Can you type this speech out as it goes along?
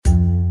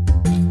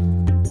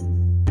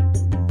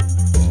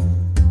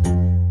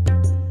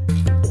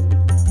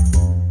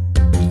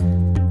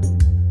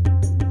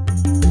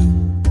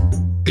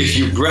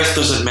breath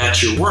doesn't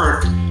match your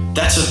work,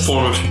 that's a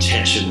form of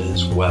tension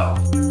as well.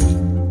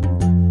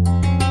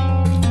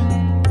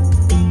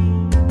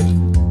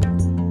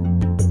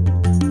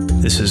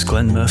 This is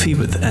Glenn Murphy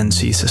with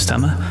NC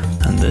Systema,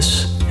 and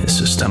this is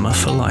Systema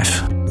for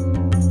Life.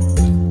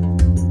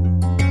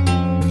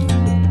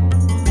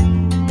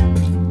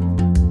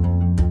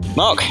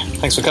 Mark,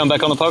 thanks for coming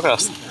back on the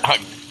podcast.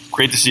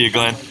 Great to see you,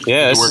 Glenn.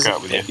 Yeah, Good to work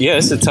out with you. Yeah,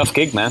 it's a tough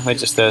gig, man. We're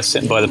just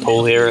sitting by the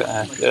pool here.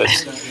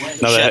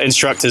 Another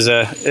instructor's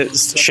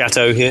it's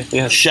Chateau here.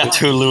 Yeah.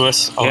 Chateau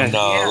Lewis on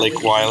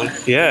Lake Wylie.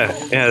 Yeah.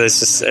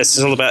 It's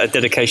all about a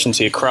dedication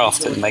to your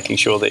craft and making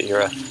sure that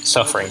you're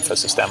suffering for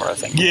Systema, I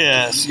think.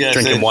 Yes.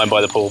 Drinking wine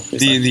by the pool.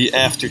 The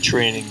after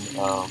training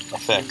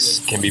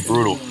effects can be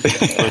brutal.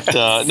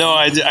 But no,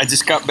 I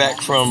just got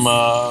back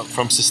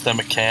from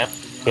Systema Camp.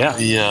 Yeah,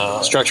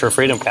 the Structure of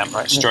Freedom camp,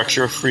 right?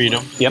 Structure of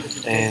Freedom. Yep.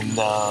 And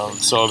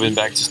so I've been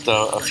back just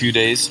a few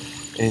days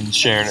and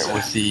sharing it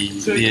with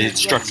the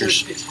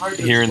instructors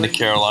here in the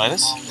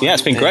Carolinas. Yeah,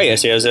 it's been great.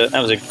 Actually, that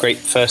was a great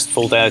first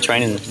full day of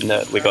training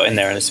that we got in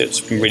there, and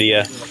it's been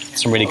really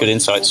some really good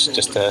insights.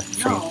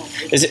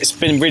 It's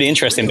been really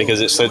interesting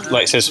because it's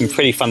there's some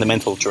pretty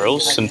fundamental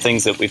drills, some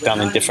things that we've done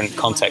in different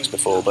contexts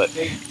before, but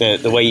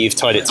the way you've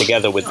tied it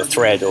together with the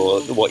thread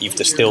or what you've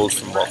distilled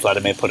from what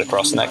Vladimir put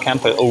across in that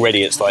camp,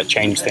 already it's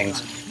changed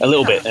things a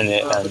little bit in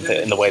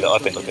the way that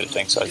I've been looking at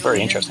things. So it's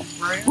very interesting.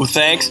 Well,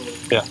 thanks.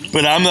 Yeah.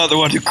 But I'm not the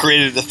one who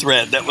created the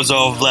thread. That was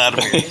all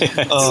Vladimir.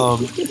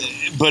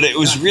 But it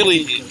was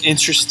really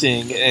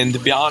interesting. And to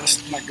be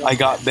honest, I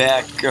got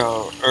back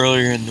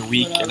earlier in the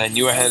week, and I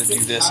knew I had to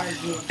do this.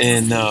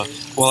 And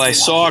I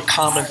saw a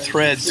common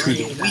thread through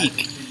the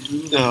week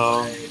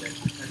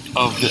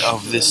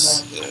of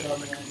this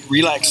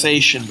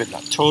relaxation, but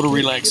not total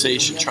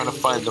relaxation, trying to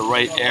find the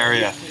right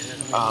area.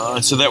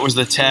 And so that was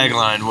the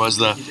tagline, was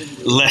the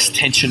less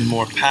tension,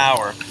 more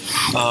power.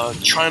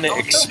 Trying to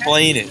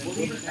explain it,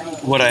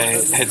 what I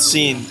had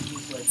seen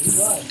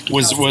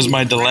was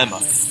my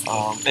dilemma.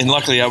 And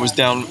luckily I was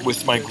down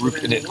with my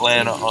group in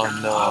Atlanta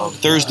on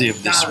Thursday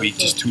of this week,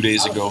 just 2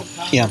 days ago.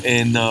 Yeah.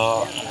 And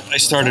I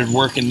started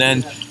working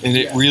then, and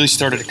it really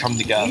started to come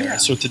together.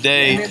 And so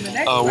today,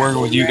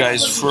 working with you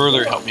guys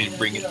further helped me to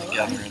bring it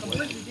together.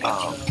 And,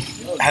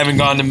 having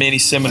gone to many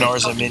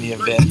seminars and many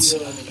events,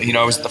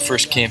 I was at the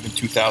first camp in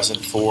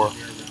 2004.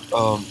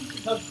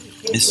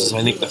 This is,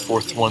 I think, the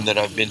fourth one that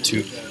I've been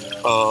to.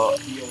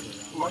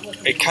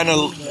 It kind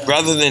of,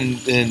 rather than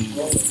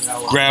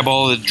grab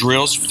all the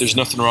drills, there's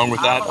nothing wrong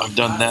with that. I've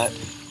done that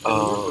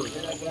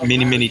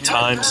many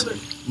times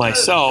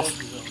myself.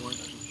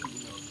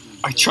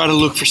 I try to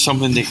look for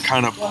something that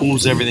kind of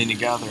pulls everything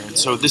together. And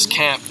so this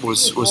camp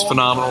was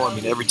phenomenal. I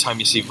mean, every time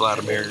you see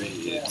Vladimir,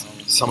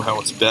 somehow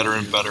it's better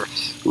and better,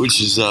 which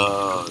is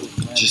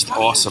just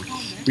awesome.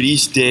 But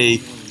each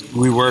day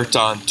we worked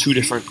on two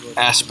different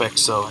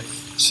aspects of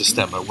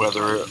Systema,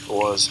 whether it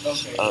was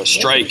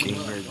striking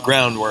or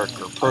groundwork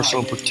or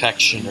personal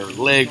protection or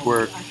leg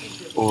work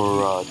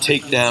or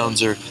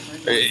takedowns, or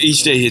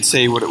each day he'd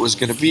say what it was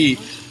going to be.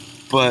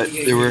 But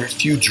there were a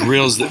few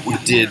drills that we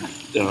did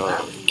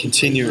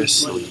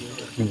continuously,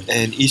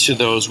 and each of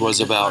those was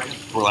about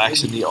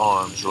relaxing the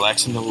arms,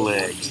 relaxing the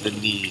legs, the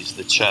knees,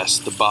 the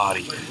chest, the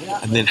body,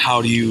 and then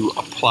how do you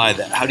apply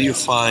that? How do you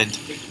find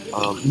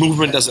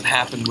movement doesn't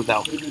happen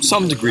without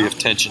some degree of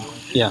tension?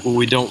 Yeah. What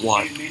we don't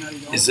want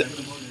is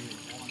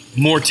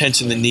more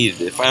tension than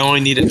needed. If I only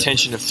need a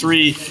tension of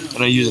 3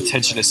 and I use a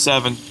tension of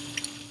 7,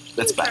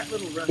 that's bad.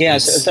 Yeah, I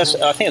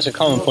think it's a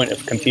common point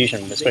of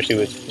confusion, especially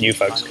with new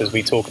folks, because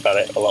we talk about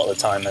it a lot of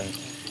the time, and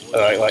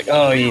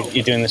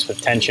you're doing this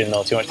with tension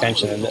or too much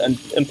tension,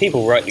 and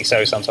people rightly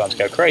so sometimes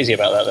go crazy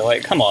about that. They're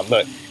like, come on,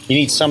 look, you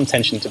need some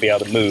tension to be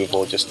able to move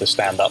or just to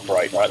stand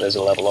upright, right? There's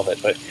a level of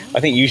it. But I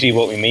think usually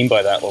what we mean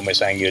by that when we're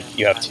saying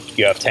you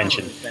have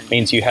tension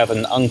means you have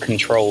an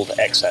uncontrolled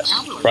excess,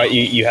 right?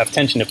 You have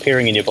tension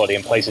appearing in your body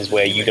in places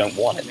where you don't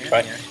want it,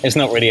 right? It's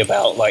not really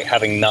about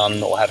having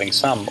none or having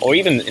some, or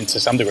even to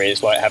some degree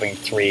it's like having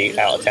 3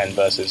 out of 10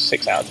 versus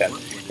 6 out of 10.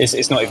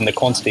 It's not even the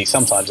quantity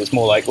sometimes. It's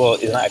more like, well,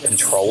 is that a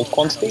controlled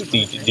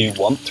quantity? Do you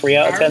want 3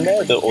 out of 10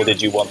 there, or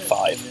did you want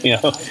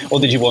 5? Or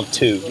did you want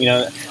 2?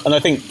 And I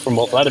think from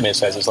what Vladimir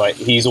says, it's like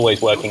he's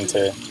always working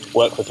to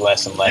work with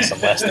less and less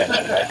and less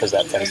tension, right? Because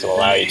that tends to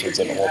allow you to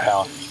exhibit more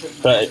power.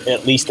 But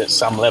at least at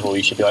some level,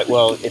 you should be like,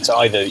 well, it's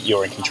either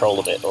you're in control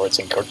of it or it's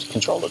in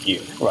control of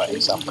you, right?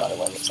 In some kind of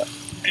way. So.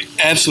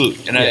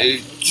 Absolutely.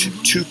 And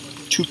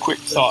two quick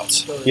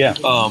thoughts. Yeah.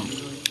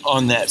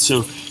 On that.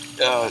 So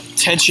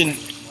tension.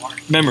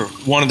 Remember,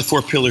 one of the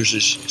 4 pillars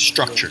is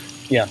structure.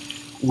 Yeah.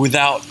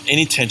 Without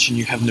any tension,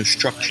 you have no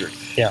structure.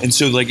 Yeah. And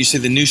so, like you say,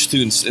 the new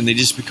students, and they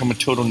just become a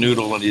total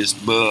noodle, and just,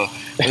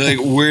 like,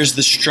 where's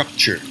the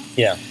structure?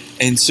 Yeah.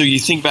 And so you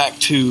think back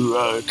to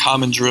a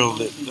common drill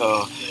that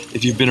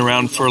if you've been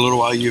around for a little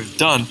while, you've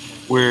done,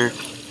 where,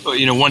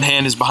 one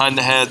hand is behind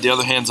the head, the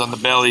other hand's on the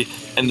belly,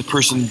 and the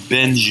person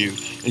bends you.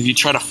 And if you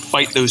try to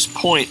fight those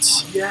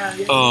points,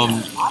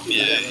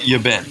 you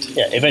bend.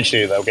 Yeah,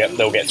 eventually they'll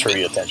get through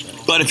your tension.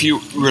 But if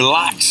you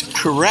relax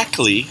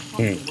correctly,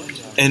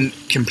 and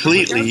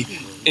completely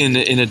in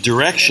a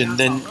direction,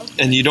 then,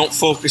 and you don't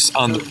focus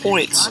on the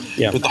points,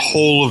 but the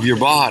whole of your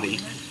body,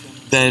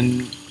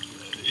 then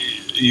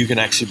you can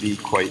actually be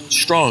quite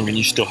strong, and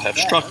you still have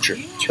structure.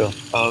 Sure.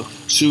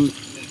 So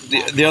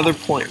the other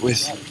point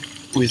with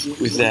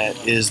that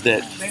is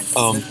that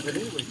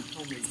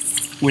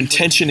when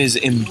tension is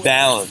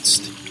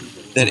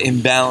imbalanced, that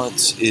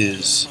imbalance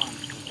is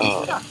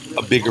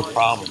a bigger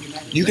problem.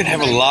 You can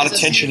have a lot of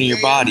tension in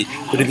your body,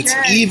 but if it's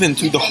even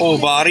through the whole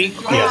body,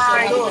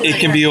 it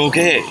can be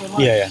okay.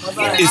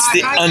 It's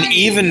the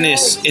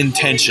unevenness in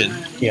tension,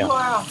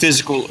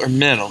 physical or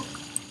mental,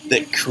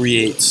 that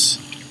creates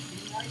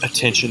a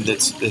tension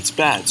that's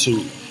bad. So,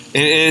 and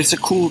it's a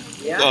cool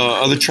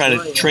other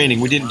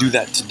training. We didn't do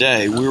that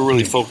today. We were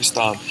really focused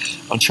on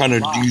trying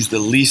to use the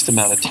least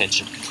amount of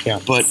tension.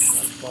 But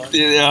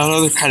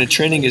another kind of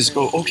training is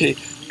go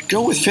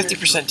with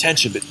 50%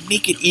 tension, but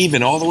make it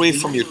even all the way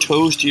from your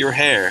toes to your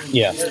hair.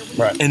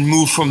 And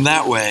move from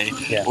that way,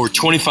 or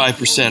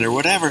 25% or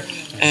whatever.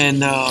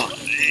 And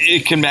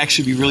it can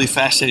actually be really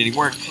fascinating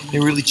work. It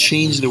really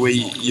change the way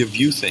you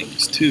view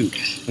things too.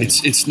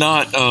 It's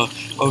not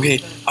okay,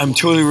 I'm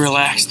totally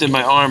relaxed in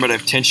my arm, but I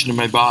have tension in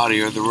my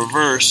body, or the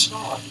reverse.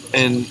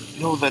 And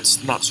no,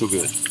 that's not so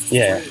good.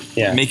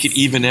 Make it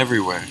even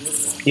everywhere.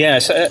 Yeah,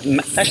 so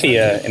actually,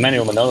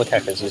 Emmanuel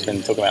Manolakakis has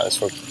been talking about this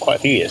for quite a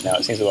few years now.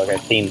 It seems like a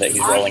theme that he's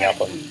rolling up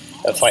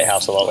at Fight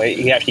House a lot.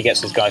 He actually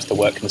gets his guys to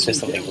work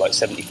consistently with like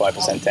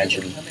 75%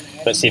 tension,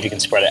 but see if you can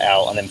spread it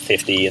out, and then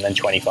 50, and then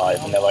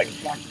 25, and they're like,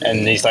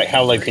 and he's like,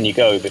 how low can you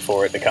go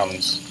before it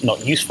becomes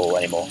not useful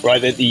anymore,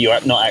 right? That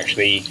you're not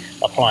actually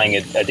applying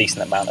a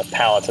decent amount of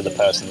power to the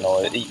person,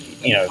 or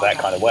that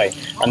kind of way.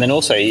 And then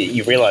also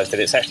you realize that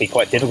it's actually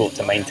quite difficult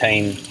to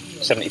maintain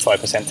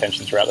 75%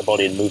 tension throughout the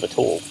body and move at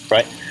all,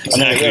 right?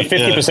 Exactly. And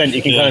then 50%,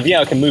 you can kind of,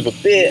 I can move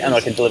a bit and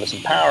I can deliver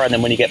some power. And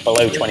then when you get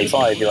below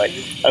 25, you're like,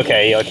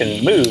 okay, I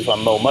can move,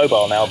 I'm more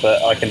mobile now,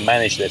 but I can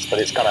manage this. But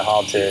it's kind of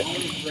hard to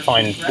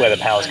find where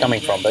the power's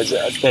coming from. But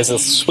there's a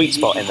sweet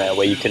spot in there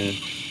where you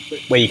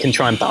can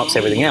try and balance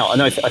everything out.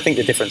 And I think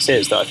the difference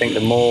is that I think the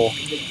more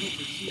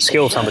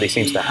skill somebody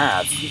seems to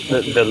have,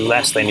 the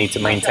less they need to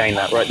maintain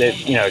that,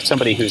 right?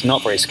 Somebody who's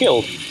not very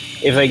skilled,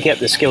 if they get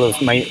the skill of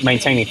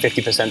maintaining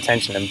 50%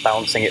 tension and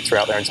balancing it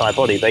throughout their entire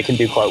body, they can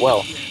do quite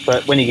well.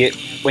 But when you get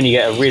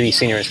a really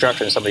senior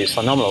instructor and somebody who's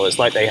phenomenal, it's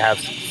like they have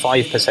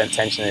 5%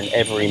 tension in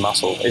every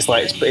muscle. It's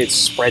like it's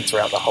spread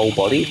throughout the whole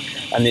body,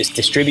 and it's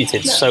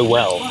distributed so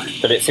well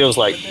that it feels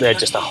like they're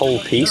just a whole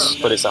piece,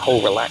 but it's a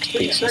whole relaxed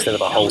piece instead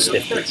of a whole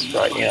stiff piece,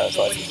 right? It's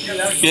like,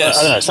 I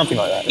don't know, something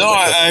like that. No,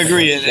 I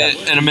agree.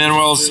 And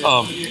Emmanuel's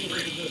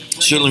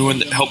certainly one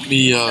that helped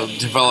me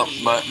develop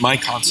my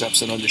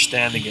concepts and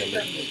understanding of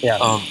it.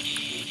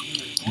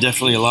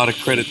 Definitely a lot of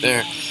credit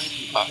there.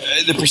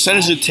 The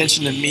percentage of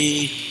tension to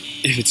me,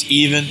 if it's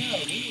even,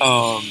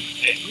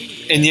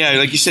 and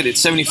like you said, at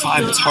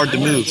 75, it's hard to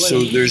move,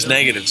 so there's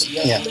negatives.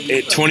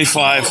 At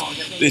 25,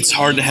 it's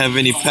hard to have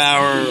any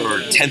power, or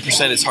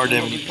 10%, it's hard to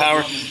have any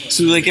power.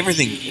 So like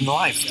everything in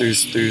life,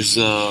 there's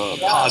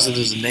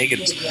positives and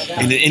negatives.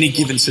 And in any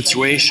given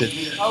situation,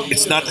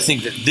 it's not to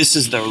think that this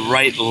is the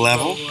right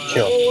level.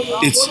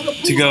 It's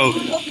to go,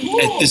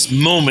 at this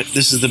moment,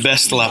 this is the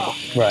best level.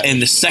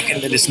 And the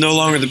second that it's no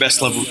longer the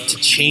best level, to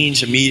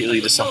change immediately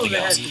to something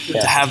else.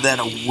 To have that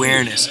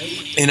awareness.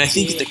 And I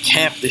think at the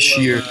camp this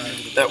year,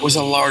 that was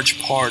a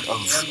large part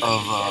of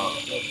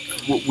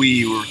what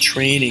we were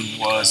training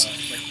was,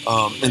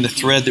 and the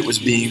thread that was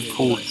being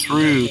pulled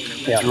through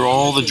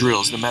all the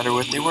drills, no matter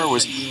what they were,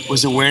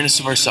 was awareness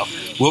of ourselves.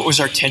 What was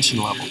our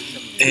tension level?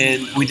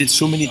 And we did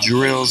so many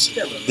drills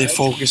that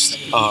focused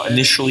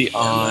initially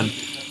on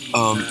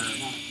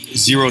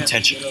zero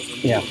tension.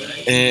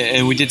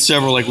 And we did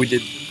several, like we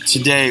did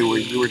today, where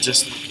you were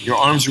just, your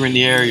arms were in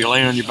the air, you're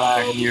laying on your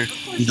back, and you're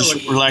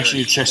just relaxing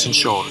your chest and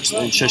shoulders,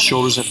 and chest,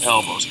 shoulders, and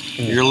elbows.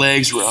 Your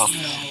legs were up.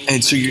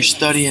 And so you're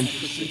studying,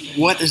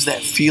 what is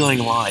that feeling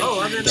like?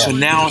 So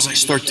now as I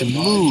start to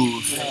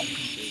move,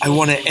 I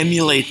want to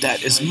emulate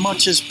that as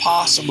much as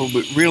possible,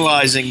 but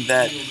realizing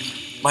that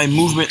my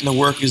movement and the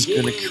work is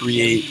going to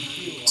create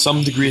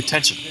some degree of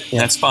tension.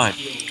 That's fine.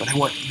 But I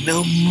want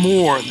no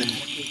more than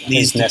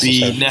needs to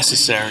be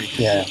necessary.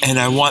 And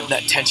I want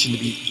that tension to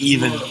be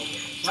even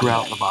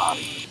throughout the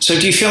body. So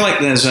do you feel like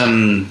there's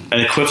an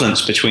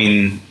equivalence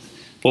between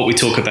what we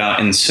talk about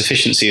in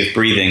sufficiency of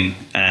breathing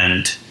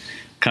and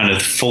kind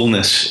of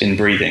fullness in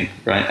breathing,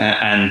 right?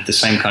 And the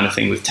same kind of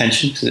thing with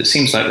tension? Because it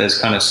seems like there's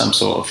kind of some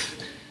sort of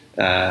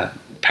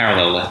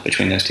parallel there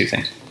between those two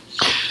things.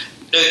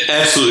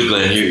 Absolutely,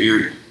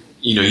 Glenn.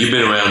 You've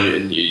been around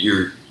and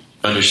you're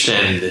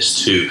understanding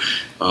this too.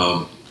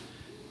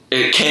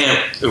 At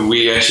camp,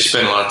 we actually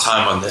spend a lot of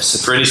time on this.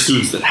 And for any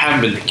students that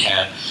haven't been to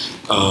camp,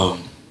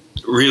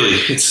 really,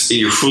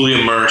 you're fully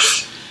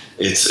immersed.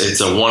 It's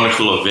a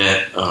wonderful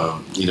event.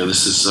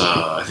 This is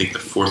I think the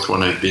fourth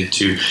one I've been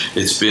to.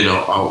 It's been a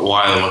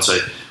while. Once I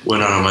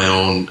went out on my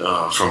own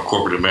from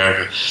corporate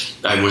America,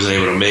 I wasn't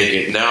able to make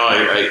it. Now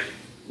I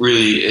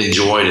really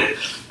enjoyed it.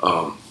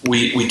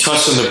 We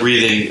touched on the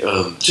breathing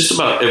just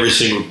about every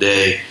single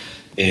day,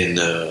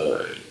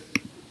 because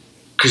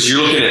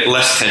you're looking at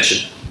less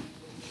tension,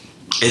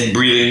 and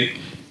breathing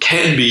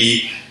can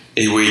be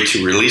a way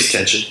to release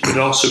tension, but it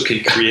also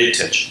can create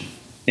tension.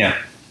 Yeah.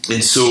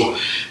 And so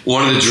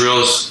one of the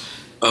drills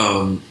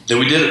that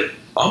we did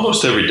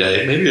almost every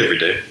day, maybe every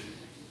day,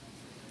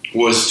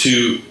 was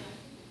to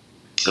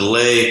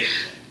lay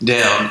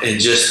down and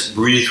just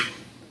breathe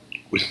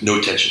with no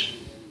tension.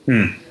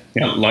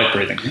 Yeah, light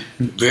breathing.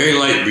 Very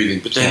light breathing,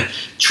 but then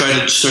try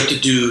to start to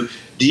do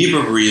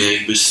deeper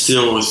breathing, but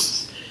still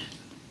with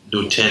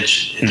no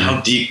tension. And how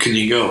deep can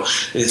you go?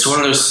 And it's one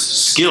of those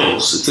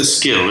skills. It's a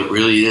skill. It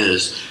really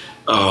is.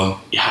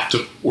 You have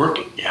to work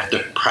it. You have to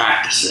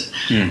practice it.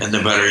 And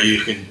the better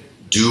you can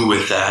do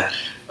with that,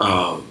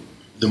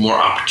 the more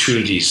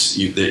opportunities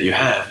that you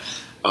have.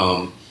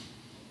 And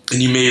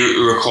you may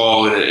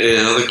recall in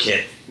another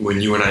camp when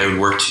you and I would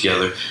work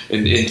together.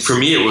 And for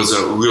me, it was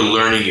a real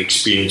learning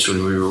experience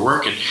when we were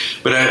working.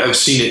 But I've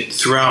seen it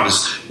throughout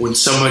is when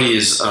somebody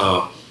is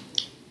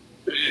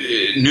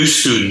new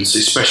students,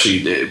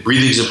 especially,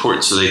 breathing is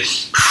important. So they're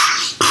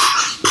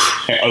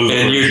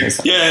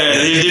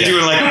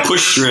doing like a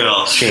push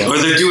drill, or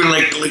they're doing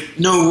like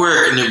no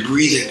work and they're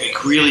breathing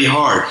like really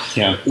hard.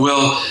 Yeah.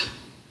 Well,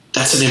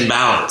 that's an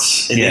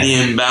imbalance. And any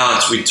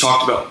imbalance, we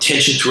talked about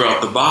tension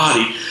throughout the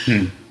body,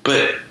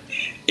 but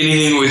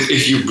anything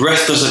if your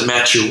breath doesn't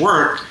match your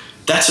work,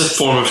 that's a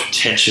form of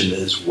tension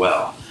as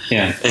well.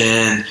 Yeah.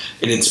 And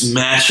it's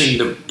matching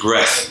the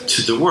breath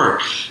to the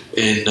work.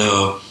 And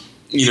I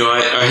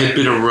had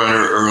been a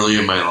runner early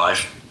in my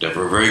life.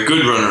 Never a very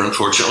good runner,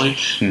 unfortunately,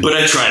 but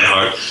I tried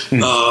hard.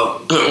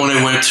 But when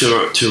I went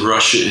to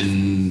Russia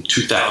in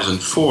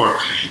 2004,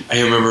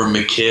 I remember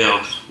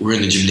Mikhail, we were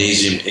in the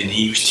gymnasium, and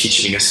he was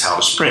teaching us how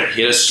to sprint.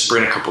 He had us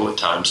sprint a couple of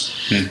times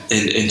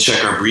and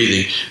check our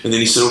breathing. And then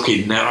he said,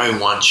 okay, now I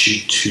want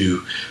you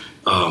to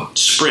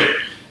sprint.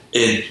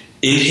 And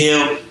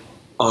inhale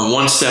on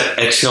one step,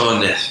 exhale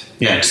on next.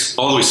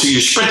 All the way. So you're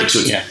sprinting, so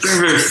it's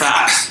very, very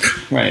fast.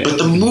 Right. But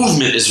the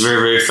movement is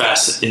very, very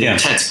fast and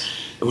intense.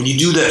 And when you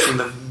do that from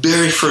the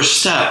very first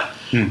step,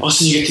 all of a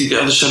sudden you get to the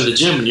other side of the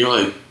gym and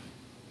you're like,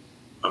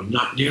 I'm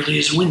not nearly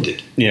as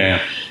winded. Yeah.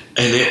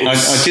 And it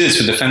was, I do this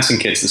with the fencing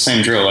kids, the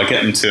same drill. I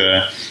get them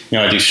to,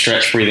 I do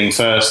stretch breathing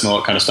first and all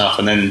that kind of stuff.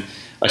 And then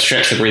I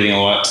stretch the breathing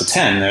all the way up to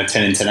 10,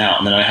 10 in, 10 out.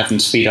 And then I have them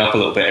speed up a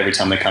little bit every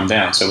time they come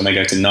down. So when they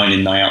go to 9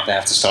 in, 9 out, they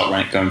have to start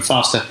going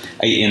faster,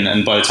 8 in.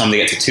 And by the time they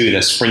get to 2,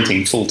 they're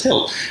sprinting full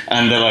tilt.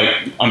 And they're like,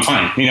 I'm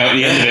fine. At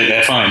the end of it,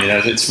 they're fine.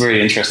 It's very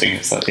interesting.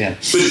 It's like,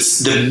 But it's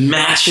the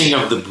matching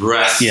of the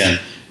breath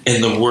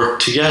and the work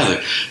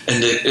together.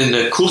 And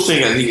the cool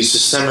thing, I think, is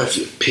Systema, if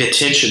you pay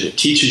attention, it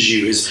teaches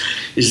you is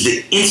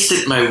the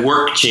instant my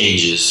work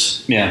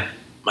changes,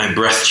 my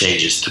breath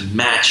changes to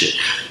match it.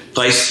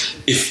 Like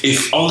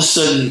if all of a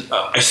sudden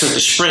I start to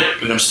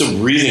sprint but I'm still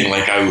breathing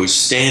like I was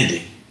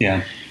standing,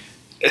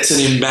 it's an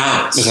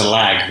imbalance. There's a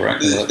lag,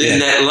 right? In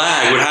that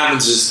lag, what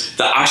happens is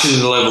the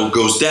oxygen level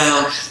goes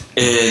down,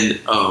 and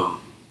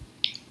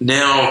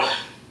now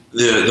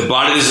the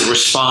body doesn't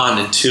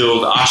respond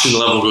until the oxygen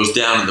level goes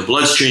down in the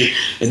bloodstream,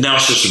 and now it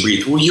starts to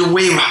breathe. Well, you're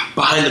way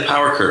behind the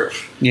power curve.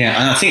 Yeah,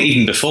 and I think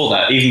even before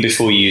that, even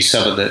before you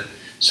suffer the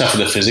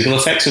physical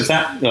effects of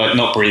that, like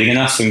not breathing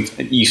enough, and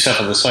you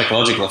suffer the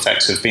psychological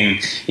effects of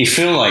you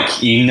feel like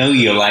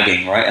you're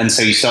lagging, right? And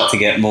so you start to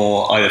get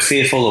more either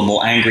fearful or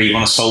more angry. You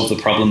want to solve the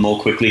problem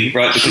more quickly,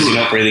 right? Because you're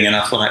not breathing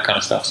enough, all that kind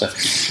of stuff. So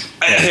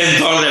I hadn't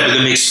thought of that,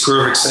 but it makes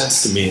perfect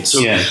sense to me. And so,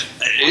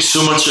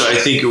 so much I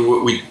think of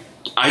what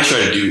I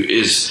try to do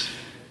is,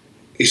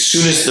 as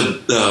soon as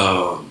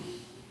the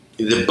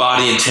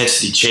body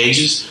intensity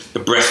changes, the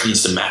breath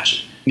needs to match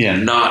it. Yeah.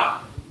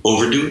 Not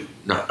overdo it,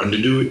 not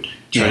underdo it.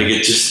 Try to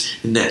get just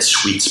in that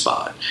sweet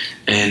spot.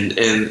 And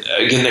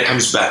again, that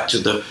comes back to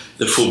the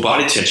full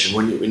body tension.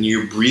 When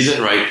you're breathing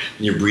right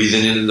and you're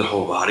breathing into the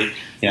whole body,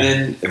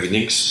 then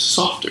everything's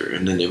softer,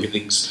 and then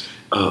everything's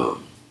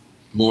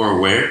more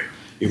aware.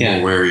 You're more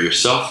aware of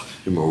yourself.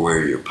 You're more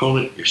aware of your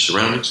opponent, your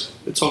surroundings.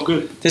 It's all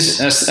good.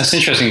 That's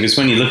interesting, because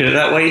when you look at it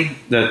that way,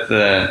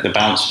 the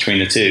balance between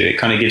the two, it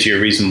kind of gives you a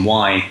reason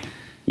why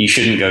you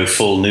shouldn't go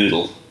full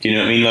noodle. Do you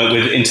know what I mean? Like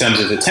in terms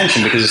of the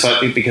tension, because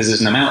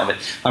there's an amount of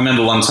it. I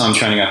remember one time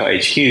training up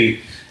at HQ,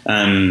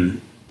 and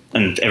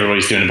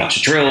everybody's doing a bunch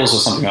of drills or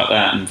something like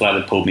that, and Vlad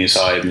had pulled me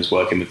aside and was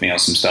working with me on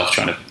some stuff,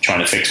 trying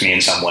to fix me in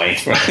some way,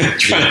 right?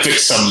 Trying to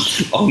fix some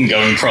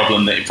ongoing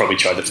problem that he probably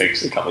tried to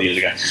fix a couple of years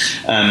ago.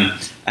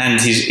 And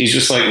he's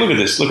just like, look at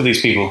this, look at these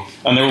people,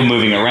 and they're all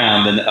moving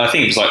around, and I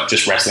think it was like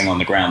just wrestling on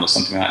the ground or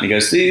something like that. And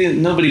he goes,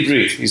 nobody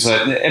breathes. He's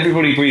like,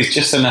 everybody breathes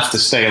just enough to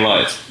stay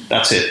alive.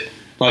 That's it.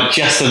 Like,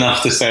 just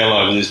enough to stay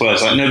alive, with his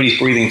words. Like, nobody's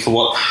breathing for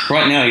what...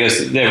 Right now, he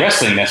goes, they're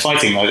wrestling, they're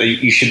fighting. Like,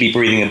 you should be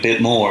breathing a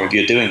bit more if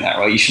you're doing that,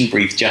 right? You shouldn't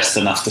breathe just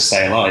enough to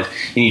stay alive.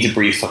 You need to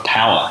breathe for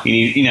power. You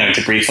need,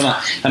 to breathe for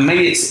that. And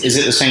maybe is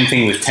it the same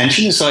thing with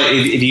tension? It's like,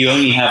 if you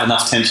only have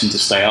enough tension to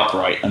stay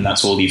upright, and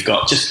that's all you've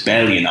got, just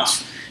barely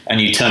enough,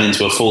 and you turn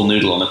into a full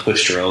noodle on a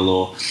push drill,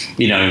 or,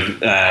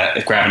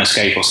 grab and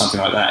escape or something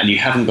like that, and you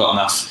haven't got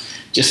enough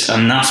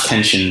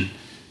tension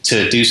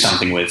to do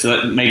something with.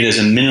 Maybe there's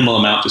a minimal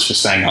amount just for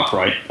staying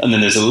upright, and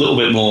then there's a little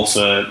bit more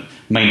for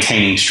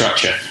maintaining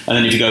structure. And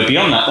then if you go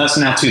beyond that, that's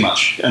now too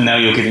much. And now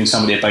you're giving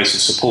somebody a base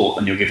of support,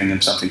 and you're giving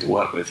them something to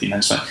work with.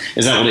 So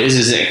is that what it is?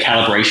 Is it a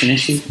calibration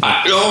issue?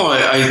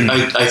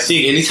 I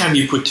think anytime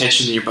you put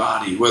tension in your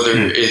body, whether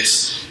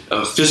it's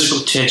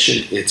physical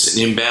tension, it's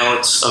an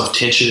imbalance of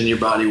tension in your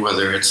body,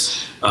 whether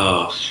it's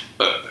a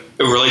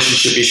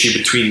relationship issue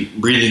between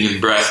breathing and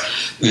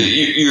breath,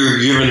 you're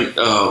giving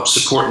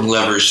support and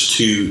levers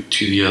to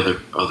the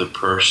other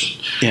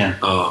person. Yeah.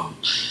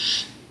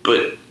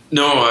 But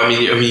no, I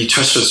mean, you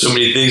touched on so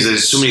many things.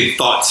 There's so many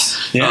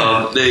thoughts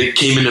that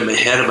came into my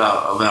head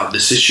about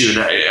this issue, and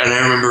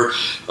I remember.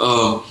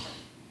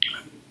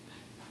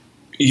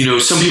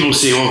 Some people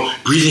say, "Oh,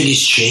 breathing has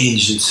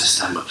changed in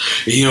Systema."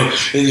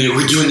 And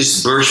we're doing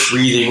this burst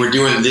breathing, we're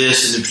doing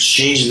this, and it's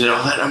changing and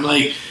all that. I'm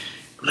like,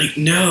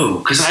 no,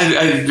 because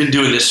I've been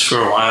doing this for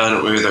a while. I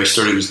don't know whether I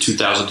started, it was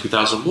 2000,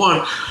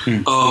 2001.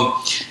 And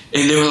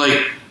they were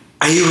like,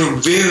 I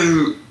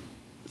very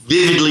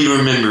vividly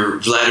remember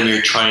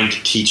Vladimir trying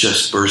to teach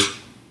us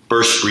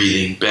burst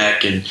breathing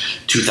back in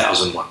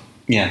 2001.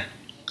 Yeah.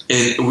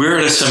 And we were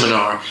at a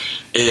seminar,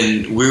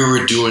 and we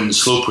were doing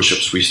slow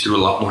push-ups. We used to do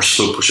a lot more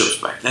slow push-ups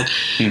back then.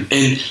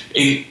 And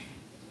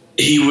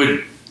he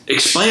would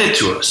explain it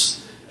to us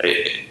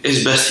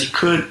as best he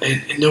could,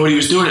 and nobody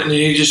was doing it, and then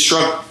he just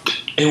shrugged,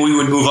 and we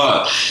would move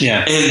on.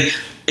 Yeah.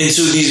 And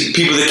so these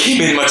people that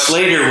came in much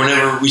later,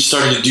 whenever we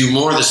started to do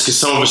more of this, because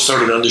some of us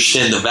started to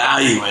understand the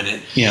value in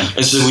it,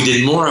 and so we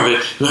did more of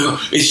it, we're like, oh,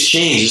 it's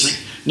changed. It's like,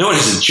 no, it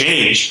hasn't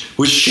changed.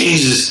 Which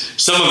changes,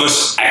 some of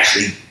us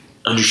actually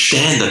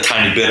understand a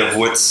tiny bit of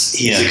what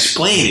he's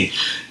explaining.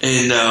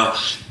 And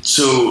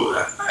so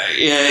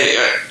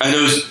I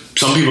know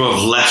some people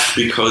have left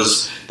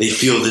because they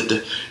feel that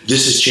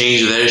this has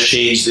changed or that has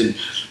changed, and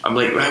I'm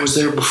like, I was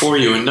there before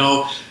you, and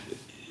no,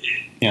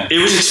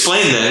 it was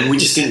explained then, we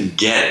just didn't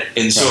get it.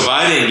 And so if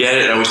I didn't get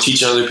it and I was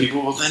teaching other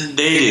people, well, then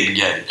they didn't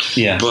get it.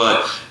 Yeah.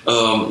 But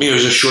it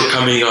was a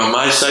shortcoming on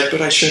my side,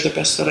 but I shared the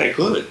best that I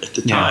could at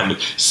the time.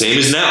 Same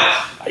as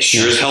now. I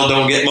sure as hell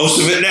don't get most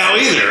of it now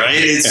either, right?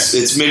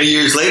 It's many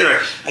years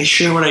later. I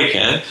share what I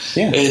can.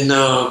 Yeah. And,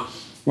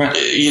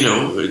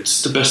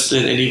 it's the best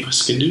that any of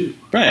us can do.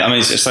 Right. I mean,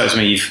 it's like,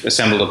 you've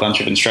assembled a bunch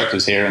of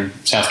instructors here in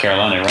South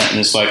Carolina, right? And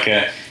it's like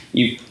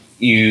you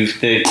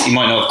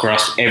might not have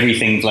grasped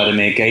everything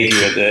Vladimir gave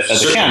you at the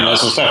camp, that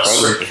sort of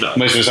stuff, right?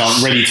 Most of us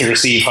aren't ready to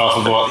receive half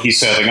of what he's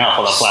serving up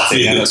on a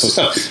platter, that sort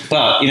of stuff.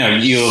 But,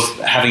 you're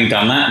having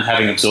done that and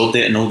having absorbed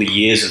it and all the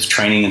years of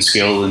training and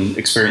skill and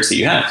experience that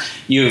you have,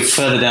 you're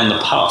further down the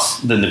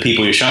path than the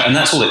people you're showing. And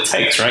that's all it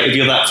takes, right? If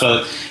you're that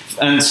further.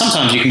 And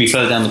sometimes you can be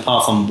further down the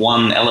path on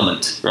one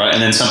element, right?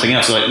 And then something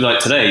else. Like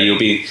today,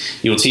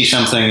 you'll teach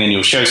something and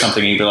you'll show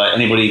something and you'll be like,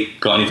 anybody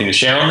got anything to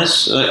share on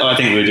this? I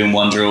think we were doing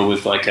one drill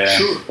with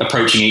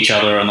approaching each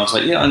other, and I was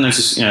like, I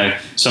noticed,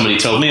 somebody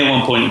told me at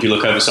one point, if you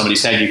look over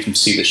somebody's head, you can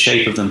see the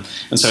shape of them.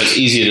 And so it's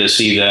easier to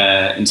see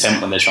their intent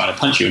when they're trying to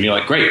punch you. And you're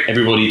like, great,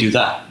 everybody do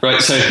that, right?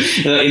 So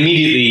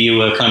immediately you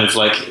were kind of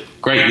like,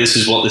 great, this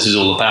is what this is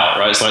all about,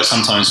 right? It's like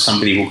sometimes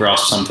somebody will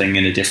grasp something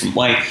in a different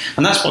way.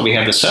 And that's why we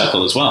have the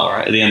circle as well,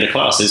 right? At the end of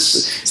class,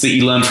 it's that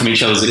you learn from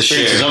each other's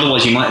experiences.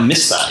 Otherwise, you might have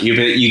missed that.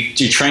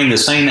 You train the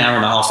same hour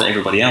and a half that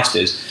everybody else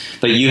did,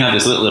 but you have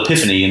this little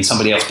epiphany and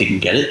somebody else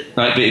didn't get it,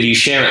 right? But if you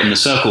share it in the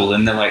circle,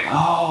 then they're like,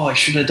 oh, I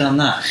should have done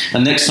that.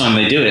 And next time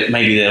they do it,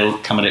 maybe they'll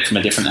come at it from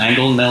a different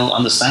angle and they'll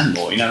understand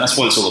more. That's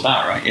what it's all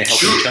about, right? You're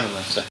helping each other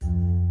there, so.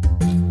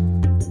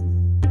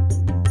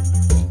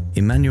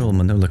 Emmanuel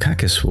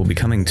Manolakakis will be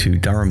coming to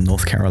Durham,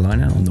 North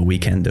Carolina on the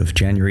weekend of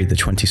January the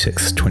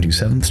 26th,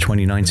 27th,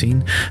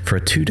 2019 for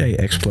a 2-day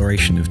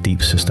exploration of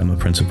deep Systema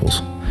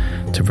principles.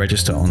 To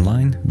register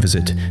online,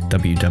 visit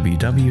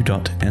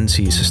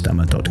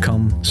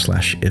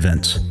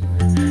www.ncsystema.com/events.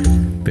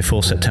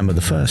 Before September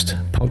the 1st,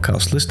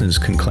 podcast listeners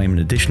can claim an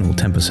additional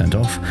 10%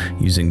 off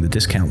using the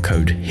discount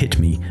code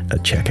HITME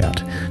at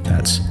checkout.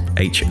 That's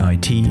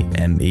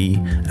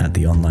HITME at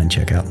the online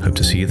checkout. Hope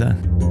to see you there.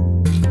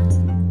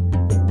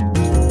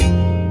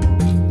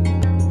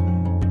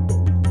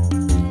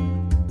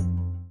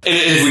 And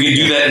if we can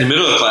do that in the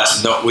middle of the class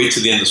and don't wait to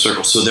the end of the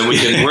circle, so then we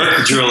can work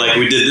the drill like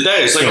we did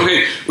today. It's like,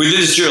 okay, we did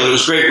this drill. It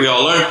was great. We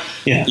all learned.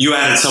 Yeah. You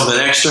added something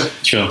extra.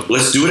 Sure.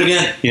 Let's do it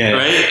again. Yeah.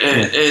 Right?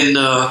 And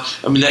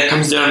that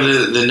comes down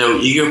to the no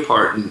ego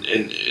part. And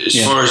as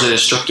far as an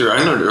instructor,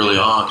 I learned early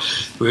on,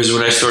 because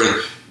when I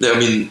started, there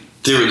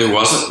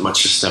wasn't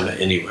much Systema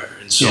anywhere.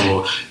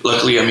 So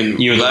luckily,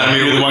 you were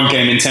the one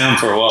came in town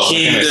for a while.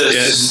 Came to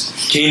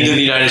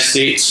the United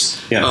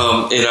States, and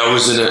I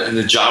was in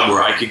a job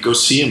where I could go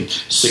see him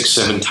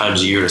 6-7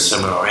 times a year at a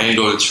seminar, and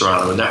go to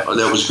Toronto, and that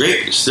was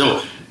great. But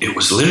still, it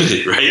was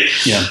limited, right?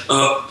 Yeah.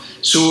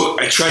 So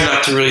I try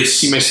not to really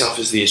see myself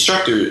as the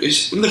instructor.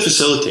 I'm the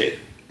facilitator.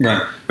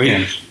 Right.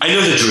 Yeah. I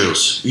know the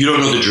drills. You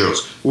don't know the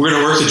drills. We're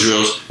going to work the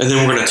drills, and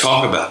then we're going to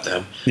talk about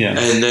them. Yeah.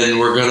 And then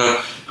we're going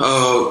to.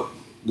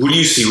 What do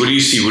you see? What do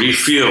you see? What do you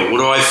feel? What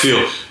do I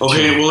feel?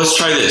 Okay, well, let's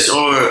try this.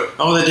 Oh,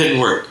 that didn't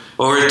work.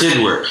 or it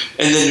did work,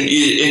 and then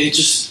you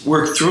just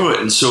work through it.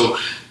 And so,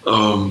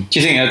 do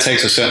you think that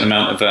takes a certain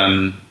amount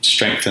of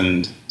strength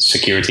and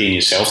security in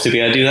yourself to be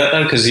able to do that,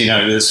 though? Because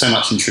there's so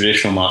much in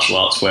traditional martial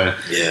arts where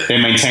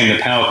they maintain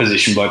the power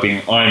position by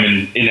being,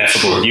 I'm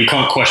ineffable. Sure. You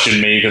can't question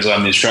me because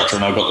I'm the instructor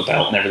and I've got the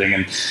belt and everything.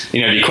 And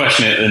if you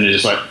question it, then they're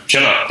just like,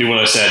 shut up, do what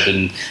I said.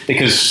 And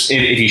because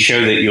if you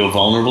show that you're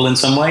vulnerable in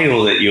some way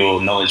or that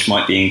your knowledge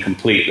might be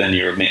incomplete, then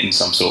you're admitting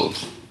some sort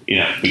of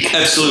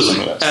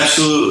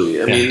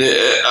Absolutely. I mean,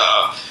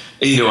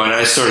 and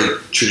I started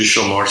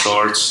traditional martial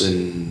arts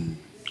in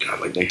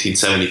like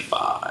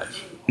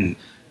 1975.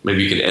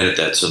 Maybe you can edit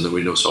that so that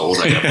we know so old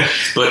I am.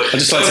 But I'd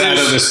just like to add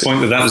at this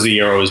point that was the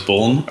year I was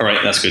born. All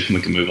right, that's good.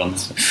 We can move on.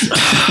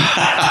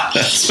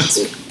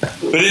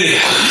 But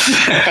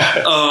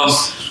anyhow,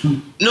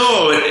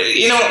 no,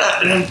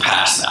 I'm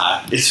past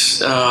that.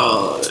 It's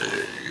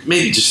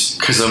maybe just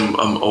because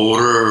I'm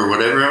older or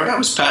whatever. I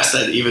was past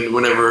that even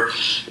whenever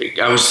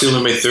I was still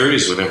in my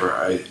 30s. Whenever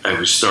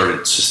I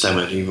started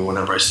Systema, even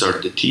whenever I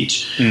started to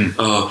teach, And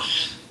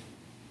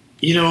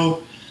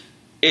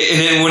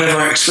then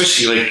whenever,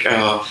 especially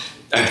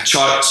I've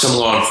taught some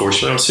law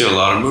enforcement, I don't say a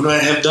lot of them, but I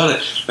have done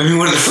it. I mean,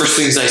 one of the first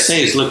things I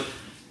say is, look,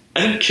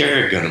 I don't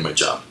carry a gun in my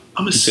job.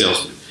 I'm a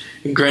salesman.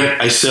 And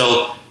granted, I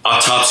sell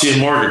autopsy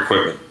and morgue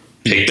equipment.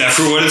 Take that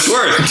for what it's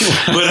worth.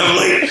 But I'm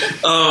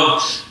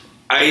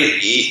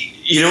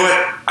you know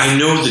what? I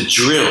know the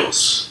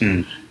drills.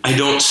 I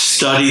don't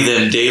study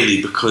them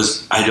daily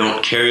because I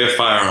don't carry a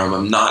firearm.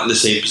 I'm not in the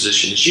same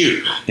position as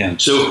you. Yeah.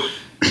 So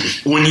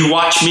when you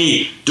watch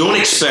me, don't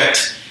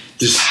expect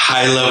this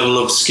high level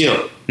of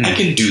skill. I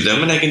can do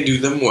them and I can do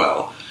them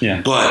well.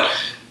 Yeah. But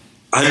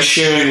I'm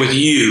sharing with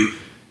you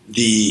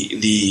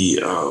the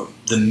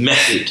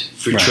method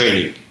for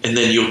training, and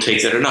then you'll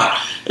take that or not.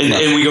 And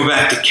we go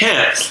back to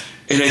camp,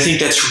 and I think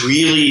that's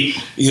really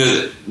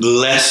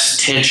less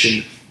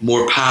tension,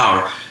 more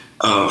power.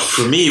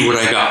 For me, what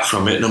I got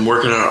from it, and I'm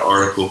working on an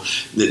article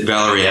that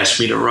Valerie asked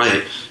me to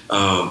write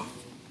about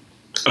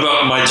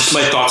my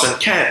thoughts on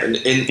camp,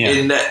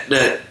 and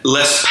that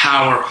less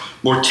power,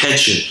 more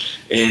tension.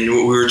 And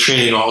what we were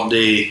training all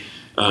day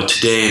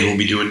today, and we'll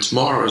be doing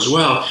tomorrow as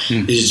well,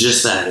 is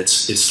just that.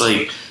 It's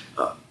like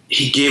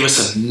he gave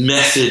us a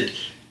method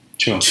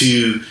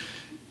to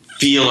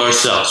feel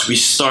ourselves. We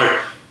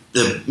start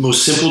the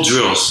most simple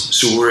drills,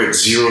 so we're at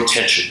zero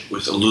tension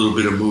with a little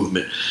bit of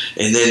movement.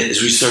 And then as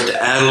we start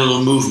to add a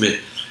little movement,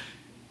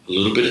 a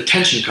little bit of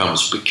tension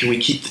comes, but can we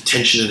keep the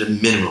tension at a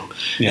minimum?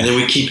 Yeah. And then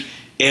we keep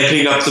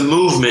amping up the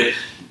movement,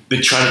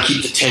 but trying to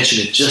keep the tension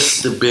at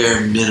just the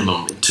bare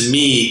minimum. And to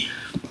me,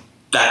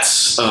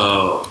 that's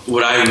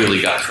what I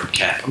really got from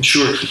camp. I'm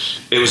sure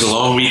it was a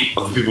long week.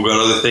 Other people got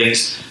other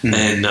things,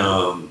 and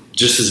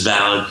just as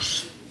valid,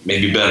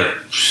 maybe better.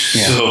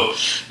 Yeah. So,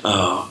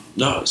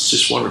 no, it's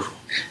just wonderful.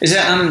 Is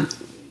it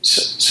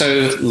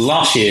so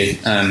last year,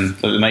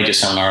 the major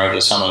seminar over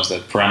the summer was the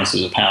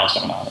Parameters of Power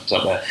seminar that was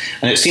up there,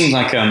 and it seems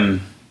like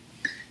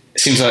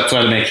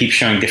Vladimir keeps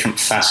showing different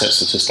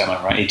facets of Systema,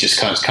 right? He just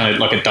kind of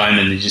like a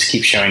diamond. He just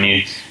keeps showing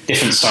you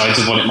different sides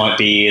of what it might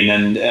be, and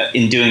then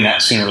in doing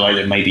that, sooner or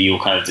later, maybe you'll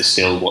kind of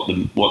distill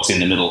what's in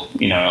the middle,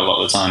 a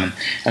lot of the time.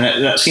 And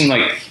that seemed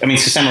like,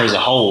 Systema as a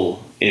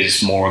whole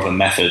is more of a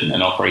method and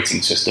an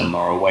operating system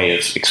or a way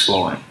of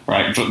exploring,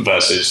 right?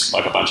 Versus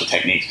like a bunch of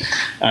techniques.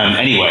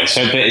 Anyway,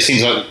 but it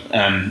seems like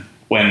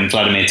when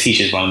Vladimir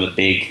teaches one of the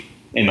big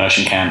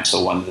immersion camps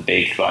or one of the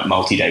big like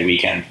multi-day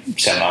weekend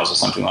seminars or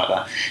something like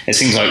that, it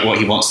seems like what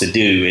he wants to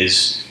do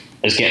is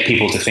get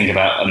people to think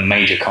about a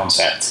major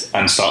concept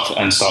and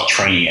start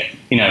training it.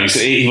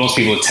 He wants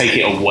people to take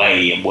it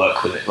away and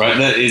work with it, right?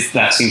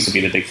 That seems to be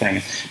the big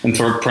thing. And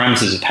for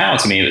Parameters of Power,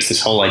 to me, it's this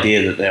whole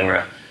idea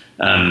that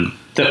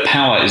that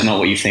power is not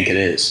what you think it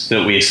is.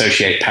 That we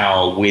associate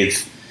power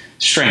with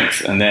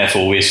strength, and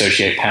therefore we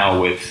associate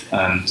power with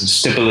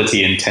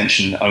stability and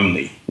tension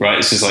only, right?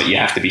 It's just like you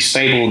have to be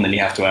stable, and then you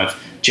have to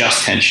have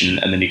just tension,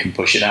 and then you can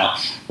push it out.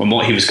 And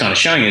what he was kind of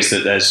showing is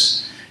that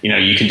there's,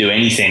 you can do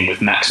anything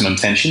with maximum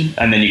tension,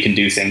 and then you can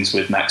do things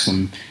with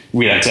maximum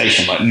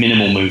relaxation, like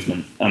minimal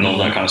movement and all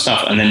that kind of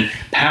stuff. And then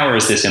power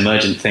is this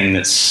emergent thing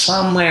that's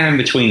somewhere in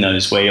between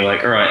those, where you're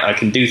like, all right, I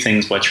can do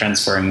things by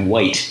transferring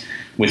weight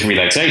with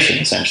relaxation,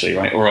 essentially,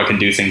 right? Or I can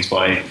do things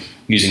by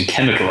using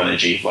chemical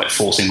energy, like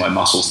forcing my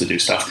muscles to do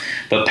stuff.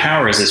 But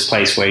power is this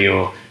place where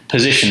you're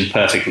positioned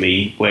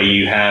perfectly, where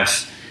you have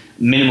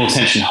minimal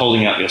tension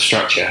holding up your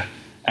structure,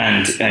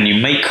 and you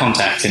make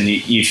contact, and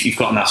you've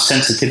got enough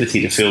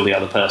sensitivity to feel the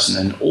other person,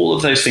 and all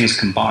of those things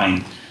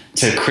combine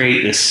to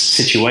create this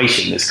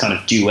situation, this kind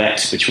of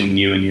duet between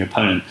you and your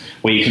opponent,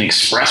 where you can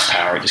express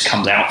power. It just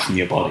comes out from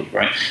your body,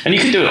 right? And you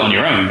can do it on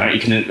your own, right? You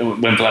can,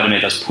 when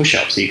Vladimir does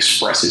push-ups, he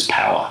expresses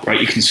power, right?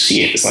 You can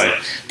see it. It's like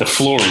the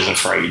floor is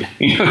afraid,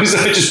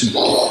 So just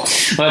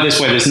like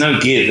this way, there's no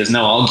give, there's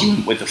no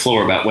argument with the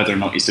floor about whether or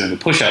not he's doing a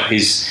push-up.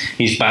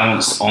 He's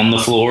balanced on the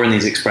floor, and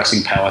he's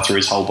expressing power through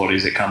his whole body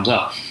as it comes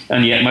up.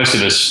 And yet most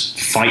of us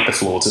fight the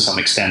floor to some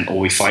extent, or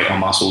we fight our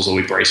muscles, or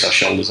we brace our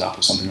shoulders up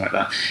or something like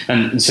that.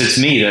 And so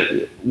to me,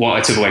 that what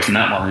I took away from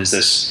that one is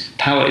this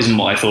power isn't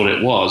what I thought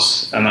it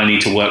was, and I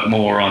need to work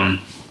more on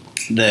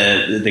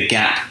the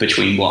gap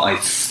between what I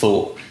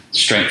thought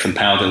strength and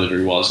power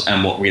delivery was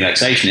and what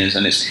relaxation is,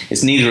 and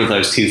it's neither of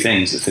those two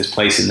things. It's this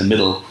place in the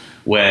middle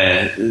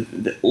where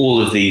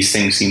all of these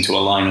things seem to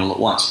align all at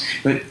once.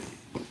 But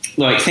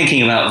like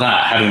thinking about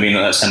that, having been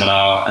at that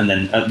seminar and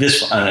then at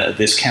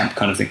this camp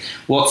kind of thing,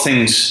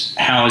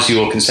 how has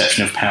your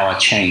conception of power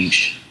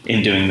changed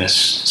in doing this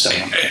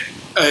seminar?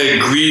 I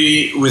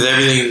agree with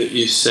everything that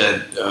you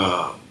said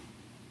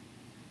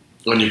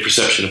on your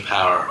perception of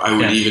power. I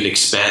would even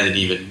expand it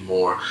even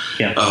more.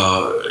 Yeah.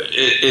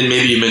 And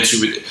maybe you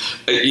mentioned,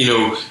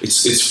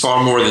 it's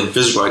far more than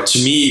physical. To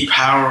me,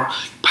 power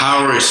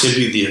is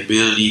simply the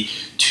ability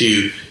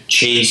to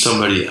change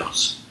somebody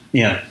else.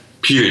 Yeah.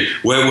 Period.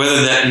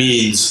 Whether that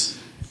means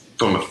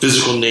from a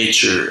physical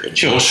nature,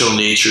 emotional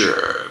nature,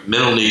 or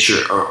mental nature,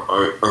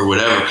 or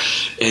whatever.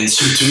 And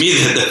so to me,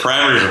 the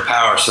parameters of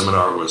power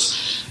seminar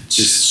was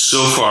just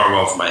so far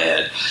off my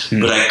head.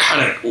 But I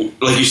kind of,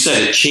 like you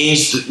said, it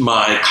changed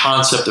my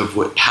concept of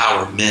what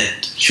power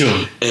meant.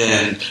 Sure.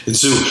 And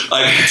so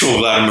I told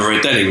Vladimir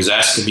right then, he was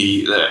asking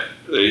me that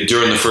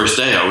during the first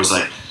day, I was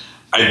like,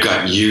 I've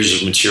got years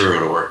of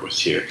material to work with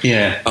here.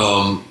 Yeah.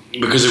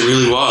 Because it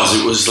really was.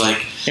 It was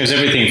like, it was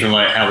everything from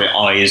like how the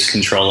eyes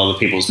control other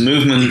people's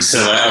movements, to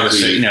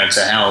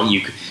how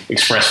you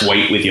express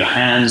weight with your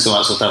hands, all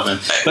that sort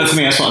of stuff. But for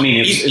me, that's what I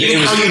mean. It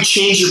was how you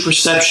change your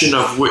perception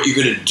of what you're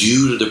going to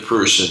do to the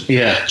person.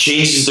 Yeah,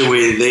 changes the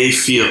way they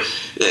feel.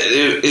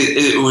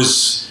 It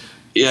was,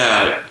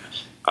 yeah.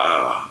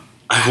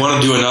 I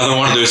want to do another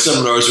one of those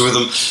seminars with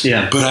them.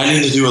 Yeah, but I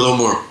need to do a little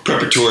more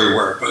preparatory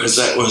work because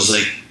that was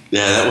like.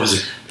 Yeah, that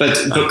was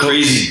a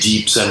crazy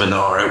deep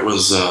seminar. It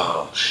was,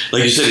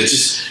 like you said,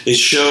 it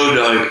showed,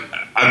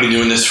 I've been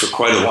doing this for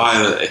quite a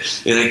while,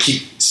 and I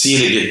keep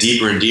seeing it get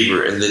deeper and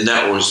deeper, and then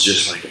that was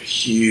just like a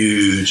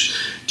huge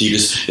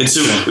deepness. And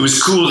so it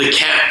was cool to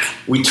camp.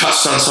 We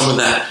touched on some of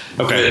that.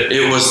 Okay. But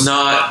it was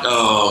not,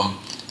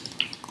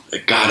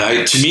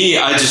 to me,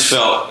 I just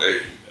felt,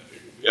 I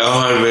don't know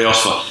how everybody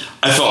else felt.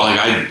 I felt like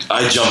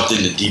I jumped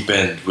in the deep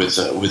end with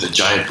a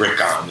giant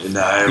brick on, and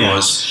I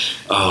was,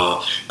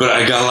 but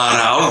I got a lot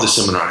out of the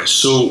seminar. I'm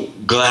so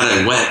glad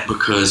I went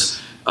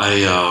because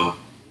I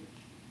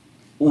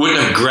wouldn't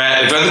have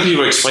grabbed. If other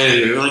people explained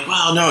it, they were like,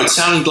 "Well, no, it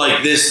sounded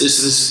like this."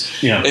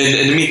 Yeah.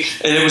 And to me,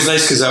 and it was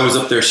nice because I was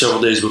up there several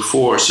days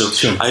before, so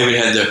I even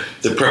had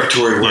the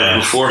preparatory work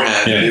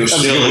beforehand. Yeah. It was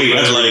still a week. It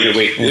was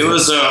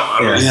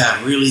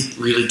really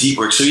really deep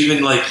work. So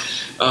even like.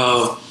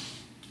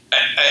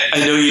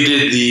 I know you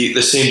did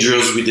the same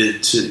drills we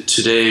did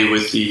today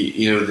with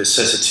the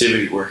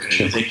sensitivity work and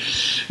everything,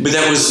 but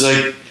that was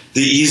like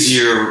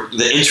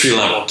the entry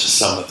level to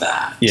some of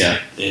that. Yeah,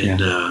 and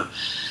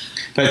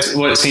but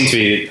what it seemed to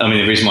be, I mean,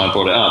 the reason why I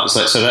brought it up is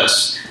like, so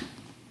that's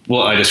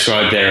what I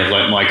described there of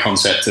like my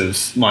concept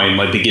of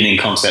my beginning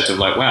concept of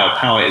like, wow,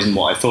 power isn't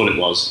what I thought it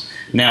was.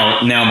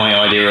 Now my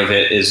idea of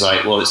it is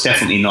like, well, it's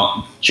definitely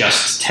not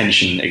just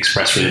tension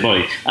expressed through the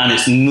body, and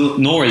it's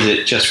nor is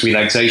it just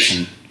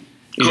relaxation.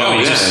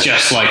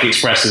 Just like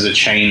expressed as a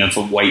chain of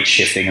weight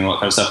shifting and all that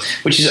kind of stuff,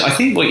 which is, I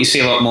think, what you see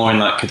a lot more in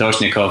like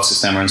Kadoshnikov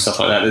system and stuff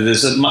like that.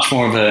 There's much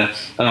more of an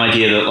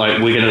idea that like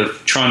we're going to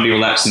try and be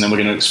relaxed and then we're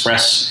going to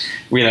express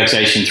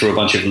relaxation through a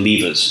bunch of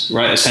levers,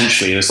 right?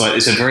 Essentially, it's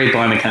a very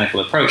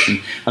biomechanical approach,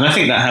 and I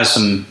think that has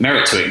some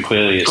merit to it, and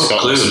clearly it's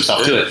got some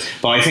stuff to it.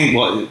 But I think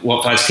what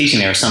Vlad's teaching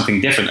there is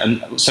something different,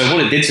 and so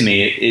what it did to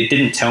me, it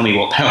didn't tell me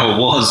what power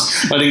was.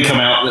 I didn't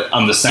come out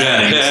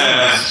understanding.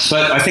 Yeah.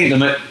 But I think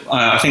what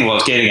I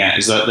was getting at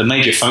is that the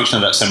major function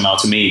of that seminar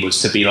to me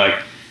was to be like,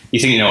 you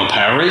think you know what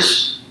power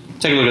is?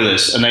 Take a look at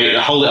this, and they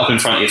hold it up in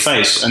front of your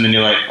face, and then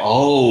you're like,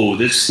 "Oh,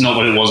 this is not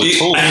what it was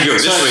at all." And you go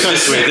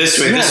this way.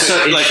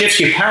 So it shifts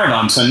your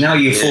paradigm. So now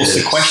you're forced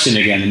to question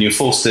again, and you're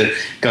forced to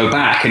go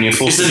back, and you're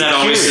forced. Isn't that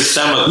always the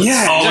summer?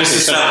 Yeah, always the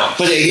summer.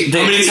 But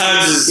how many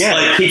times?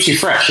 It keeps you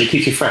fresh. It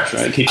keeps you fresh,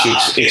 right? It keeps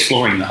you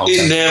exploring the whole time.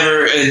 It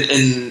never,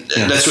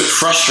 and that's what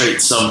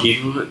frustrates some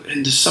people,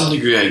 and to some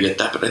degree, I get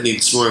that, but I think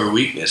it's more of a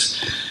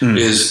weakness.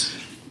 Is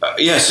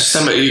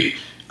systemic.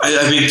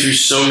 I've been through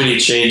so many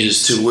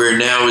changes to where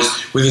now is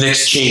when the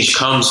next change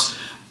comes,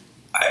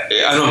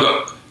 I don't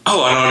go,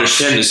 oh, I don't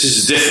understand this. This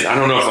is different. I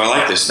don't know if I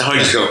like this. Now I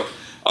just go,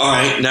 all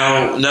right,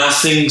 now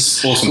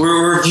things,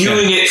 we're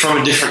viewing it from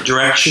a different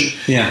direction.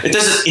 Yeah. It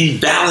doesn't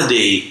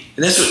invalidate.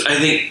 And that's what I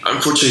think,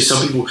 unfortunately,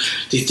 some people,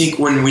 they think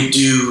when we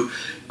do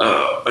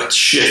a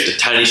shift, a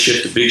tiny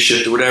shift, a big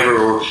shift, or whatever,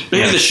 or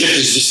maybe the shift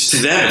is just to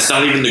them. It's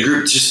not even the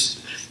group. It's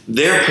just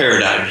their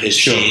paradigm has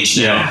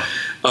changed now.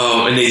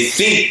 And they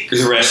think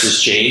the rest has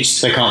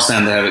changed. They can't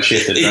stand to have it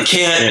shifted. It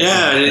can't,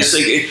 and it's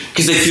like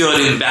because they feel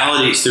it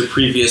invalidates their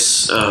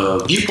previous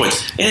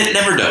viewpoints, and it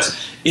never does.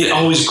 It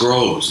always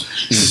grows.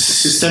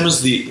 System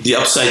is the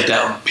upside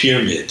down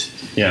pyramid.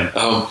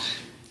 Yeah.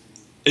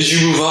 As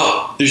you move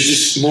up, there's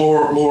just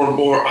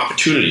more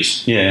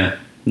opportunities. Yeah.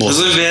 Because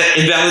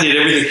invalidate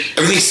everything.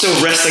 Everything's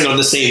still resting on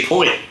the same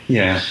point.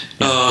 Yeah.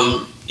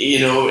 And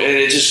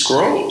it just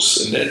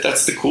grows, and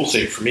that's the cool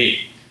thing for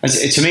me.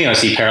 To me, I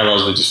see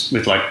parallels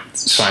with like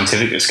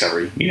scientific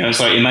discovery. It's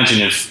like,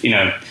 imagine if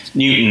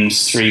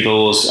Newton's 3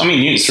 laws. I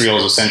mean, Newton's 3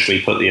 laws essentially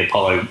put the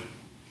Apollo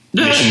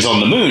missions on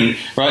the moon,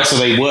 right? So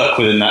they work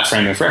within that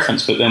frame of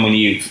reference. But then when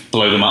you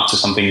blow them up to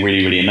something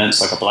really, really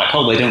immense like a black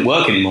hole, they don't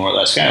work anymore at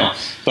that scale.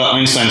 But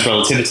Einstein's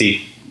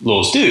relativity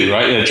laws do,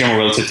 right? General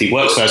relativity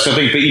works for that sort of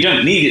thing, but you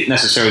don't need it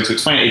necessarily to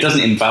explain it. It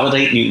doesn't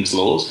invalidate Newton's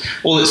laws.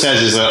 All it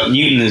says is that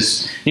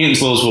Newton's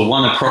laws were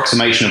one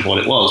approximation of what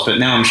it was, but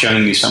now I'm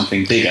showing you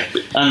something bigger.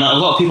 And a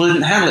lot of people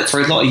didn't handle it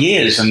for a lot of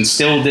years, and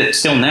still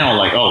now,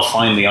 like, oh,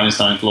 finally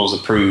Einstein's laws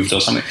are proved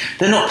or something.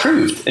 They're not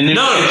proved. And in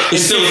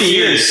 50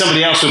 years,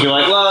 somebody else will be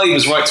like, well, he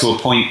was right to a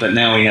point, but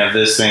now we have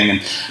this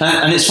thing.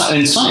 And it's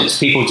in science,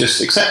 people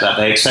just accept that.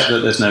 They accept that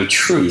there's no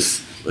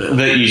truth.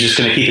 That you're just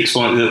going to keep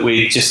exploring, that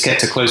we just get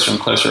to closer and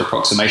closer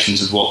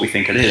approximations of what we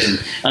think it is.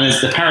 And it's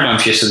the paradigm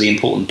shifts are the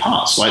important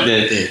parts. Like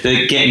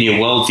they're getting your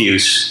worldview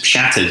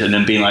shattered and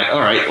then being like,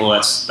 all right, well,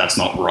 that's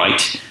not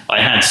right.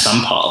 I had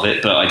some part of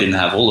it, but I didn't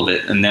have all of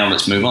it. And now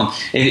let's move on.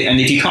 And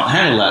if you can't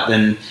handle that,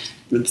 then,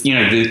 the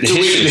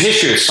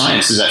history of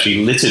science is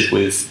actually littered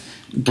with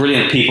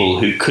brilliant people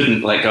who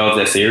couldn't let go of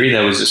their theory.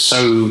 They was just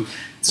so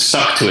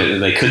stuck to it that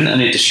they couldn't,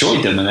 and it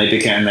destroyed them, and they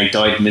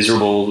died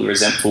miserable,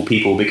 resentful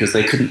people because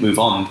they couldn't move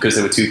on because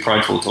they were too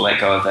prideful to let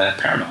go of their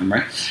paradigm,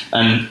 right?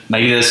 And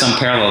maybe there's some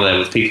parallel there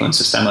with people in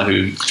Systema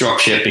who drop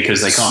shit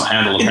because they can't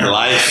handle a paradigm. In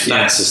life,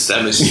 not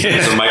Systema, it's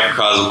a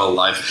microcosm of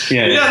life.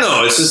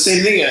 No, it's the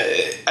same thing.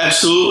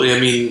 Absolutely. I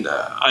mean,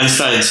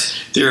 Einstein's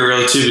theory of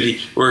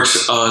relativity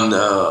works on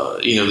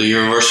the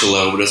universal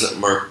level, but doesn't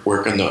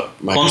work on the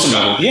quantum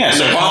level. Yeah,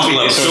 so it can't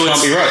be, so it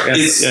can't be right.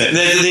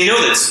 They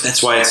know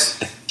that's why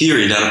it's a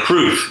theory, not a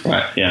proof.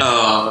 Right. Yeah.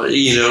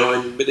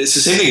 But it's the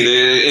same thing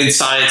in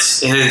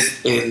science and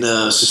in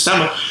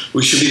Systema.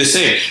 We should be the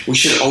same. We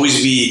should always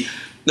be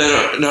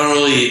not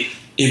only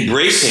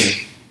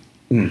embracing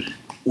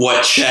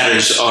what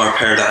shatters our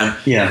paradigm.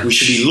 Yeah. We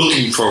should be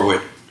looking for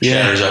what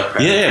shatters our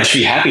paradigm. Yeah. We should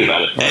be happy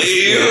about it. Right?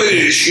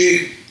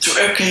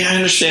 Okay, I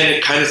understand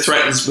it kind of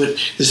threatens, but at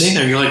the same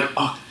time, you're like,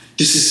 oh,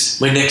 this is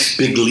my next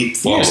big leap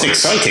forward. Yeah, it's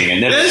exciting.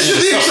 It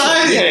should be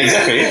exciting. Yeah,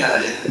 exactly.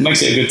 Yeah. It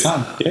makes it a good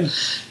time. Yeah.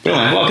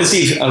 Brilliant. Well, I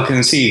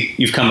can see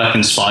you've come back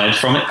inspired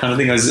from it, kind of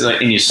thing.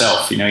 Like in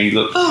yourself, you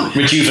look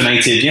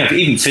rejuvenated.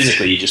 Even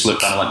physically, you just look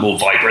kind of like more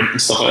vibrant and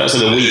stuff like that. So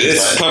the week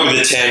it's probably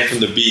the tan from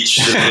the beach.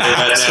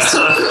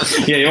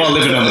 Yeah, you are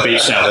living on the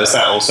beach now. There's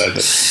that also.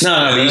 But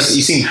no, you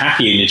seem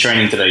happy in your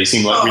training today. You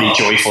seem like really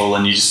joyful,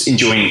 and you're just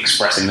enjoying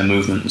expressing the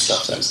movement and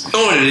stuff. So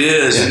it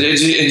is, and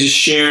just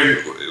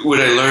sharing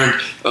what I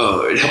learned.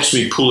 It helps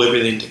me pull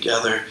everything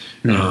together.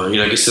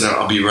 Like I said,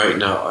 I'll be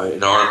writing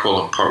an article.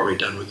 I'm partway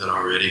done with it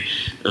already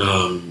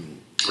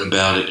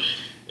about it.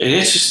 And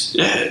it's just,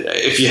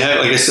 if you have,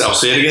 like I said, I'll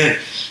say it again,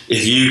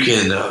 if you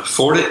can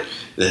afford it,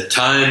 the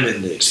time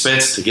and the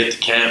expense to get to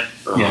camp,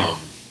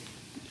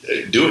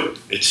 do it.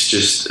 It's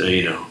just,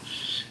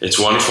 it's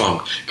wonderful.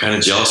 I'm kind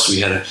of jealous.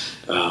 We had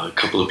a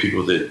couple of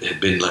people that had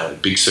been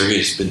Big Sergey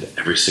has been to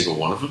every single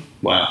one of them.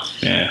 Wow.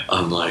 Yeah.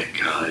 I'm like,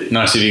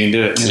 nice if you can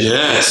do it.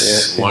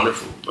 Yes,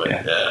 wonderful.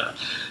 But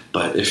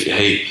but if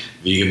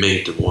you can make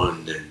it to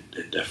one, then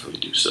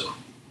definitely do so.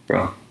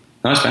 Bro,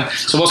 nice, man.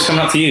 So what's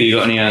coming up for you? You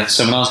got any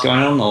seminars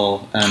going on, or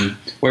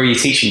where are you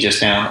teaching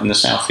just now in the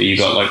South? Have you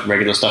got like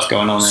regular stuff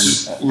going on?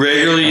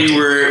 Regularly,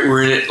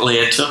 we're in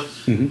Atlanta.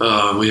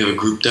 Mm-hmm. We have a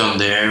group down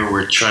there.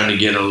 We're trying to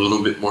get a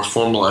little bit more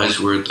formalized.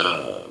 We're at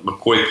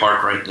McCoy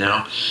Park right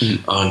now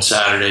on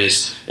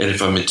Saturdays, and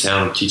if I'm in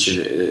town, I'm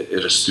teaching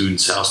at a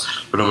student's house.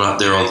 But I'm not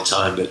there all the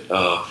time. But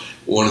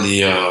one of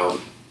the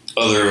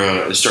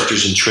other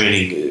instructors in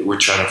training, we're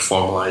trying to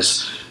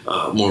formalize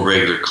more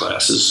regular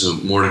classes. So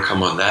more to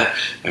come on that.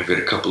 I've got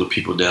a couple of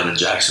people down in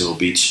Jacksonville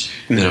Beach,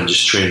 and I'm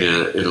just training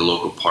at a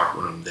local park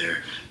when I'm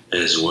there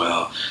as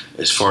well.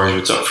 As far as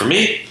what's up for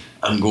me,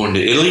 I'm going to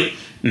Italy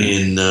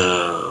in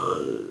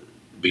the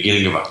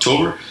beginning of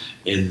October,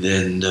 and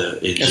then in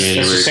January.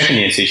 That's the second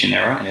year teaching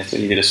there, right?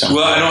 You did a summer.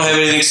 Well, I don't have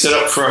anything set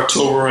up for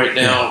October right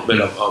now, but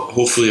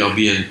hopefully I'll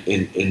be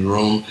in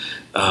Rome.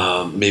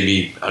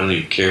 Maybe, I don't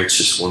even care, it's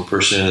just one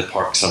person in the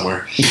park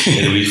somewhere, and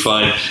it'll be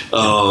fine.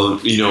 I'm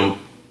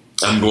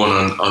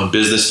going on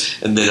business,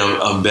 and then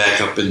I'm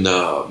back up in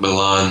the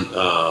Milan,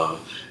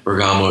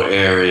 Bergamo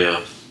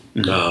area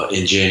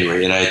in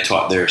January, and I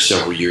taught there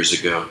several years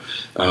ago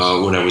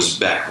when I was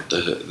back with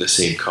the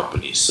same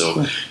company.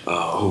 So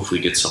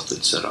hopefully get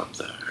something set up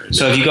there.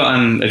 So have you got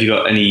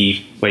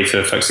any way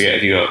for folks to get?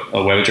 Have you got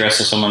a web address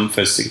or someone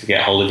for us to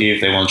get a hold of you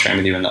if they want to train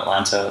with you in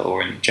Atlanta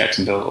or in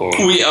Jacksonville? Or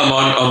I'm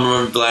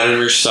on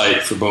Vladimir's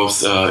site for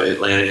both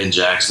Atlanta and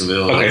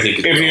Jacksonville. Okay,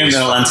 if you're in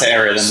the Atlanta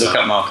area, then look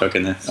up Mark Cook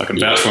and I can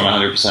vouch for him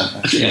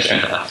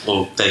 100%.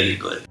 Well, thank you,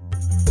 Glenn.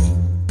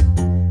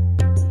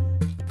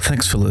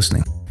 Thanks for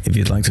listening. If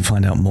you'd like to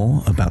find out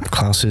more about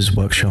classes,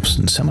 workshops,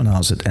 and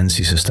seminars at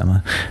NC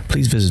Systema,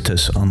 please visit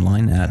us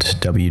online at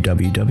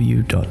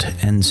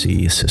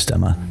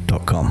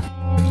www.ncsystema.com.